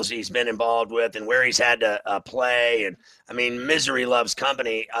deals he's been involved with and where he's had to play. And, I mean, misery loves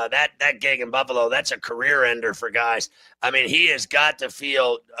company. That gig in Buffalo, that's a career ender for guys. I mean, he has got to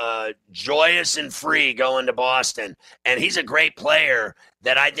feel joyous and free going to Boston. And he's a great player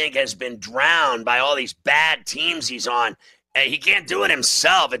that I think has been drowned by all these bad teams he's on. Hey, he can't do it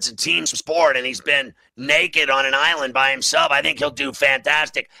himself. It's a team sport, and he's been naked on an island by himself. I think he'll do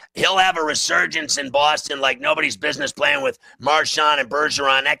fantastic. He'll have a resurgence in Boston like nobody's business playing with Marchand and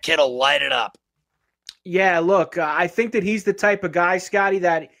Bergeron. That kid will light it up. Yeah, look, I think that he's the type of guy, Scotty,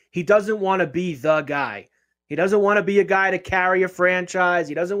 that he doesn't want to be the guy. He doesn't want to be a guy to carry a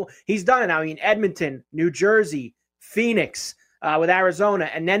franchise. He's done it. I mean, Edmonton, New Jersey, Phoenix, with Arizona,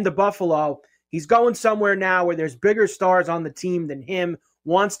 and then to Buffalo. He's going somewhere now where there's bigger stars on the team than him,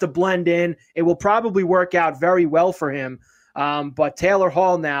 wants to blend in. It will probably work out very well for him. But Taylor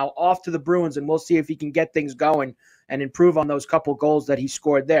Hall now off to the Bruins, and we'll see if he can get things going and improve on those couple goals that he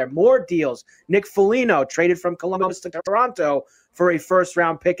scored there. More deals. Nick Foligno traded from Columbus to Toronto for a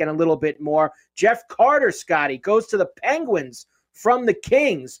first-round pick and a little bit more. Jeff Carter, Scotty, goes to the Penguins from the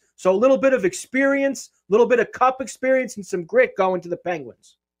Kings. So a little bit of experience, a little bit of cup experience, and some grit going to the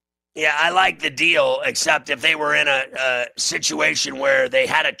Penguins. Yeah, I like the deal, except if they were in a situation where they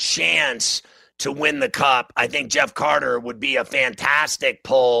had a chance to win the cup, I think Jeff Carter would be a fantastic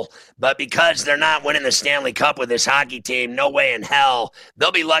pull. But because they're not winning the Stanley Cup with this hockey team, no way in hell.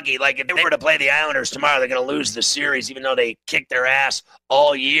 They'll be lucky. Like, if they were to play the Islanders tomorrow, they're going to lose the series, even though they kicked their ass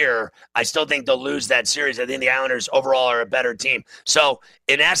all year. I still think they'll lose that series. I think the Islanders overall are a better team. So,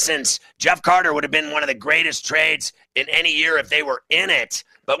 in essence, Jeff Carter would have been one of the greatest trades in any year if they were in it.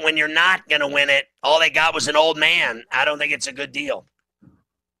 But when you're not going to win it, all they got was an old man. I don't think it's a good deal.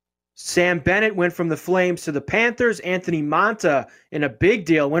 Sam Bennett went from the Flames to the Panthers. Anthony Manta, in a big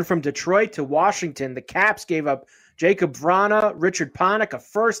deal, went from Detroit to Washington. The Caps gave up Jacob Vrana, Richard Panik, a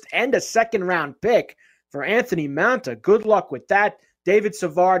first and a second-round pick for Anthony Manta. Good luck with that. David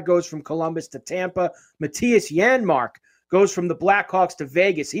Savard goes from Columbus to Tampa. Matthias Janmark goes from the Blackhawks to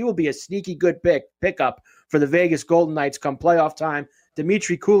Vegas. He will be a sneaky good pickup for the Vegas Golden Knights come playoff time.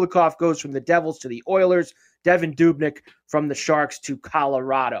 Dmitry Kulikov goes from the Devils to the Oilers. Devin Dubnyk from the Sharks to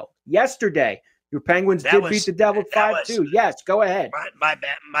Colorado. Yesterday, your Penguins beat the Devils 5-2. Yes, go ahead.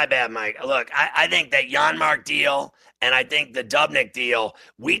 My bad, Mike. Look, I think that Janmark deal and I think the Dubnyk deal,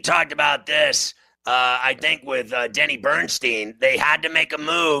 we talked about this, I think, with Denny Bernstein. They had to make a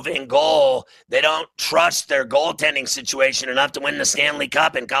move in goal. They don't trust their goaltending situation enough to win the Stanley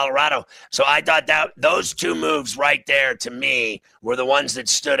Cup in Colorado. So I thought that those two moves right there, to me, were the ones that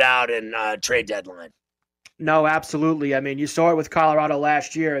stood out in trade deadline. No, absolutely. I mean, you saw it with Colorado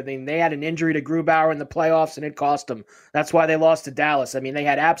last year. I mean, they had an injury to Grubauer in the playoffs, and it cost them. That's why they lost to Dallas. I mean, they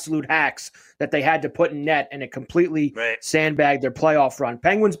had absolute hacks that they had to put in net, and it completely sandbagged their playoff run.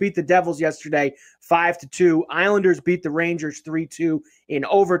 Penguins beat the Devils yesterday 5-2. Islanders beat the Rangers 3-2 in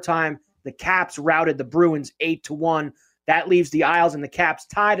overtime. The Caps routed the Bruins 8-1. That leaves the Isles and the Caps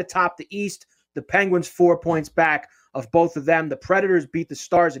tied atop the East. The Penguins 4 points back of both of them. The Predators beat the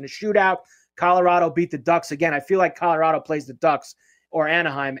Stars in a shootout. Colorado beat the Ducks again. I feel like Colorado plays the Ducks or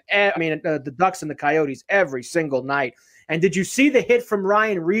Anaheim. The Ducks and the Coyotes every single night. And did you see the hit from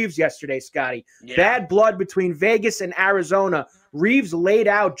Ryan Reeves yesterday, Scotty? Yeah. Bad blood between Vegas and Arizona. Reeves laid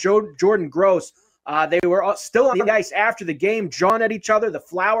out Jordan Gross. They were still on the ice after the game, jawing at each other. The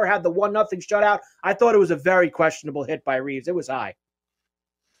Flower had the 1-0 shutout. I thought it was a very questionable hit by Reeves. It was high.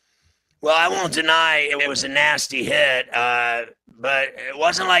 Well, I won't deny it was a nasty hit, but it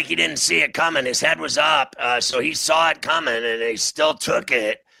wasn't like he didn't see it coming. His head was up, so he saw it coming, and he still took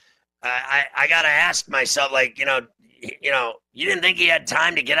it. I got to ask myself, you didn't think he had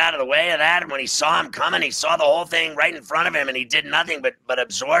time to get out of the way of that? And when he saw him coming, he saw the whole thing right in front of him, and he did nothing but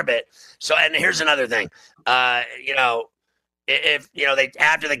absorb it. So, and here's another thing, if they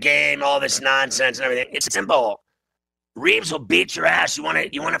after the game, all this nonsense and everything, it's simple. Reeves will beat your ass. You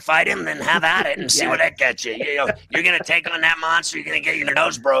want to fight him? Then have at it and see what that gets you. You're going to take on that monster. You're going to get your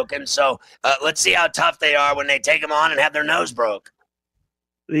nose broken. So let's see how tough they are when they take him on and have their nose broke.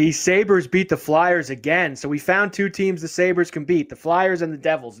 The Sabres beat the Flyers again. So we found two teams the Sabres can beat, the Flyers and the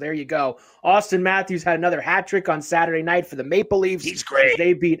Devils. There you go. Austin Matthews had another hat trick on Saturday night for the Maple Leafs. He's great.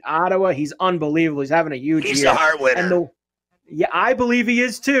 They beat Ottawa. He's unbelievable. He's having a huge year. He's a heart winner. Yeah, I believe he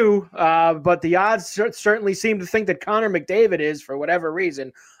is too, but the odds certainly seem to think that Connor McDavid is for whatever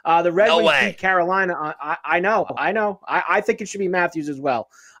reason. The Red Wings beat Carolina. I know. I think it should be Matthews as well.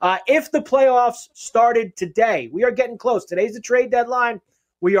 If the playoffs started today, we are getting close. Today's the trade deadline.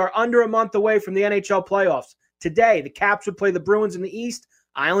 We are under a month away from the NHL playoffs. Today, the Caps would play the Bruins in the East,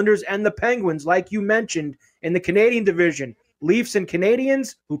 Islanders and the Penguins, like you mentioned, in the Canadian division. Leafs and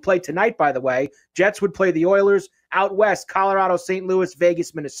Canadians, who play tonight, by the way. Jets would play the Oilers. Out west, Colorado, St. Louis,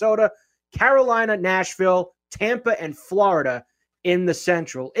 Vegas, Minnesota, Carolina, Nashville, Tampa, and Florida in the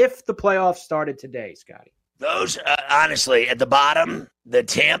Central. If the playoffs started today, Scotty. Those, honestly, at the bottom, the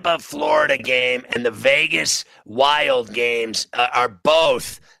Tampa, Florida game and the Vegas Wild games are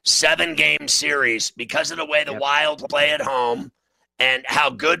both 7-game series because of the way the Wild play at home and how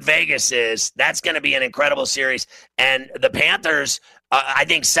good Vegas is. That's going to be an incredible series. And the Panthers, I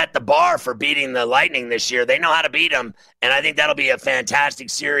think, set the bar for beating the Lightning this year. They know how to beat them, and I think that'll be a fantastic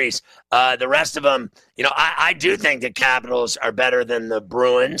series. The rest of them, I do think the Capitals are better than the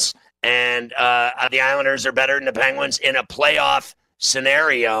Bruins, and the Islanders are better than the Penguins in a playoff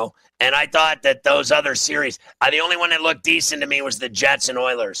scenario. And I thought that those other series, the only one that looked decent to me was the Jets and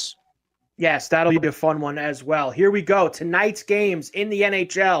Oilers. Yes, that'll be a fun one as well. Here we go. Tonight's games in the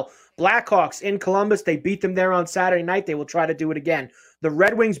NHL. Blackhawks in Columbus. They beat them there on Saturday night. They will try to do it again. The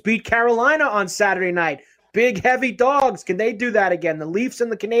Red Wings beat Carolina on Saturday night. Big, heavy dogs. Can they do that again? The Leafs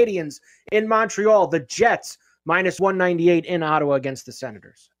and the Canadiens in Montreal. The Jets -198 in Ottawa against the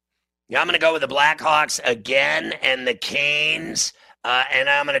Senators. Yeah, I'm going to go with the Blackhawks again and the Canes. And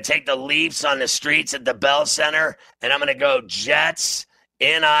I'm going to take the Leafs on the streets at the Bell Center. And I'm going to go Jets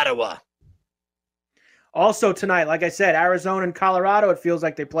in Ottawa. Also tonight, like I said, Arizona and Colorado, it feels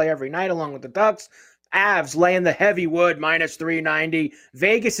like they play every night along with the Ducks. Avs laying the heavy wood, -390.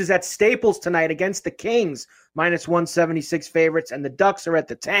 Vegas is at Staples tonight against the Kings, -176 favorites. And the Ducks are at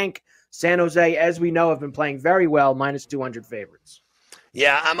the Tank. San Jose, as we know, have been playing very well, -200 favorites.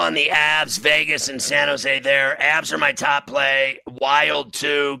 Yeah, I'm on the Avs, Vegas, and San Jose there. Avs are my top play. Wild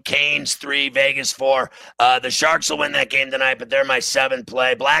 2, Canes 3, Vegas 4. The Sharks will win that game tonight, but they're my 7th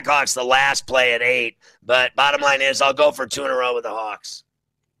play. Blackhawks the last play at 8. But bottom line is I'll go for 2 in a row with the Hawks.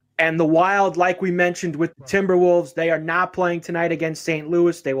 And the Wild, like we mentioned with the Timberwolves, they are not playing tonight against St.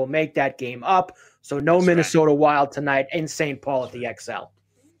 Louis. They will make that game up. So no That's Minnesota right. Wild tonight in St. Paul at the XL.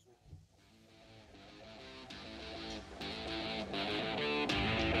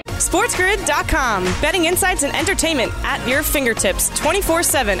 SportsGrid.com. Betting insights and entertainment at your fingertips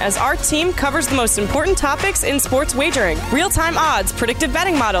 24/7 as our team covers the most important topics in sports wagering. Real-time odds, predictive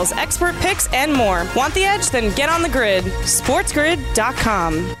betting models, expert picks, and more. Want the edge? Then get on the grid.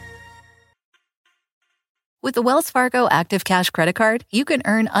 SportsGrid.com. With the Wells Fargo Active Cash Credit Card, you can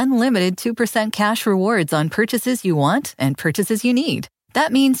earn unlimited 2% cash rewards on purchases you want and purchases you need.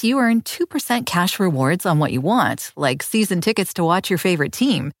 That means you earn 2% cash rewards on what you want, like season tickets to watch your favorite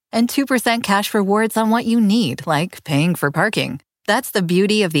team, and 2% cash rewards on what you need, like paying for parking. That's the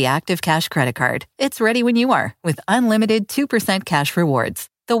beauty of the Active Cash Credit Card. It's ready when you are, with unlimited 2% cash rewards.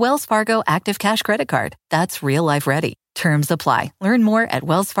 The Wells Fargo Active Cash Credit Card. That's real life ready. Terms apply. Learn more at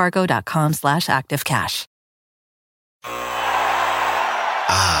wellsfargo.com/activecash.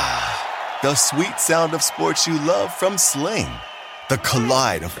 The sweet sound of sports you love from Sling. The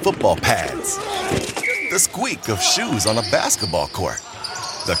collide of football pads. The squeak of shoes on a basketball court.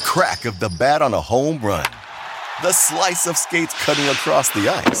 The crack of the bat on a home run. The slice of skates cutting across the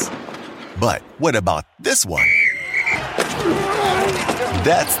ice. But what about this one?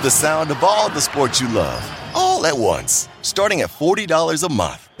 That's the sound of all the sports you love, all at once. Starting at $40 a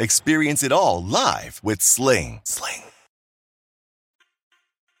month. Experience it all live with Sling. Sling.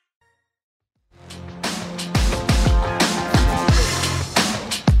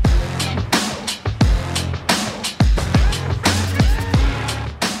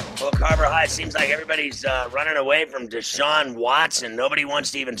 Carver High, seems like everybody's running away from Deshaun Watson. Nobody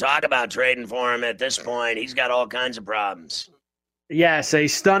wants to even talk about trading for him at this point. He's got all kinds of problems. Yes, a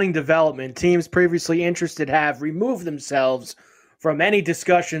stunning development. Teams previously interested have removed themselves from any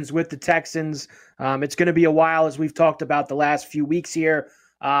discussions with the Texans. It's going to be a while, as we've talked about the last few weeks here.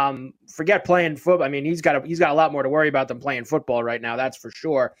 Forget playing football. I mean, he's got a lot more to worry about than playing football right now. That's for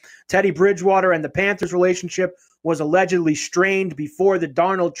sure. Teddy Bridgewater and the Panthers relationship was allegedly strained before the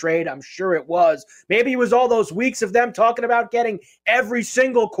Darnold trade. I'm sure it was. Maybe it was all those weeks of them talking about getting every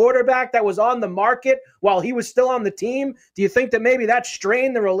single quarterback that was on the market while he was still on the team. Do you think that maybe that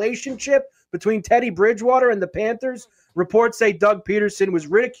strained the relationship between Teddy Bridgewater and the Panthers? Reports say Doug Peterson was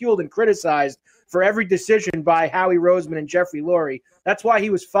ridiculed and criticized for every decision by Howie Roseman and Jeffrey Lurie. That's why he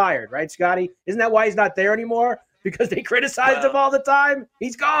was fired, right, Scotty? Isn't that why he's not there anymore? Because they criticized him all the time?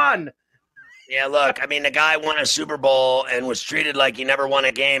 He's gone. Yeah, look, I mean, the guy won a Super Bowl and was treated like he never won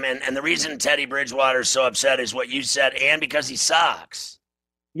a game. And the reason Teddy Bridgewater is so upset is what you said, and because he sucks.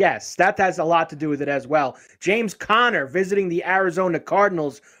 Yes, that has a lot to do with it as well. James Conner visiting the Arizona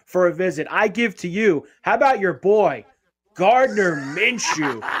Cardinals for a visit. I give to you, how about your boy, Gardner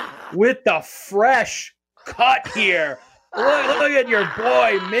Minshew, with the fresh cut here. Look at your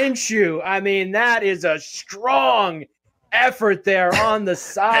boy, Minshew. I mean, that is a strong effort there on the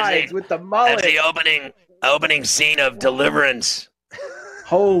sides with the mullet. That's the opening scene of Deliverance.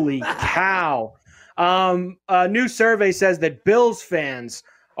 Holy cow. A new survey says that Bills fans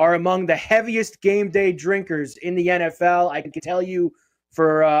are among the heaviest game day drinkers in the NFL. I can tell you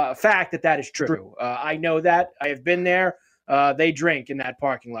for a fact that is true. I know that. I have been there. They drink in that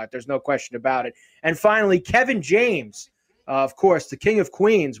parking lot. There's no question about it. And finally, Kevin James, of course, the King of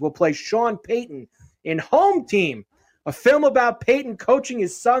Queens, will play Sean Payton in Home Team, a film about Payton coaching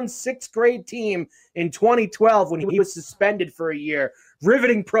his son's 6th grade team in 2012 when he was suspended for a year.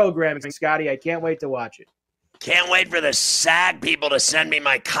 Riveting programming, Scotty. I can't wait to watch it. Can't wait for the SAG people to send me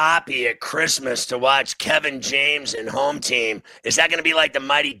my copy at Christmas to watch Kevin James in Home Team. Is that going to be like the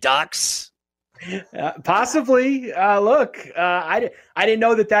Mighty Ducks? Possibly. Look, I didn't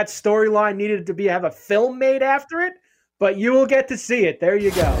know that storyline needed to have a film made after it, but you will get to see it. There you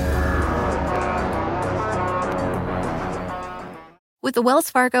go. With the Wells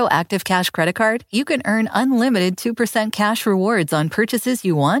Fargo Active Cash Credit Card, you can earn unlimited 2% cash rewards on purchases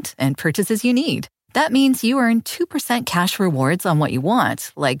you want and purchases you need. That means you earn 2% cash rewards on what you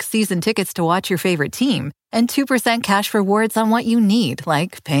want, like season tickets to watch your favorite team, and 2% cash rewards on what you need,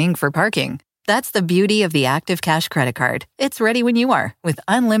 like paying for parking. That's the beauty of the Active Cash Credit Card. It's ready when you are, with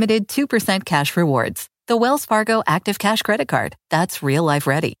unlimited 2% cash rewards. The Wells Fargo Active Cash Credit Card. That's real life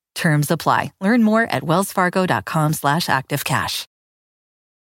ready. Terms apply. Learn more at wellsfargo.com/activecash.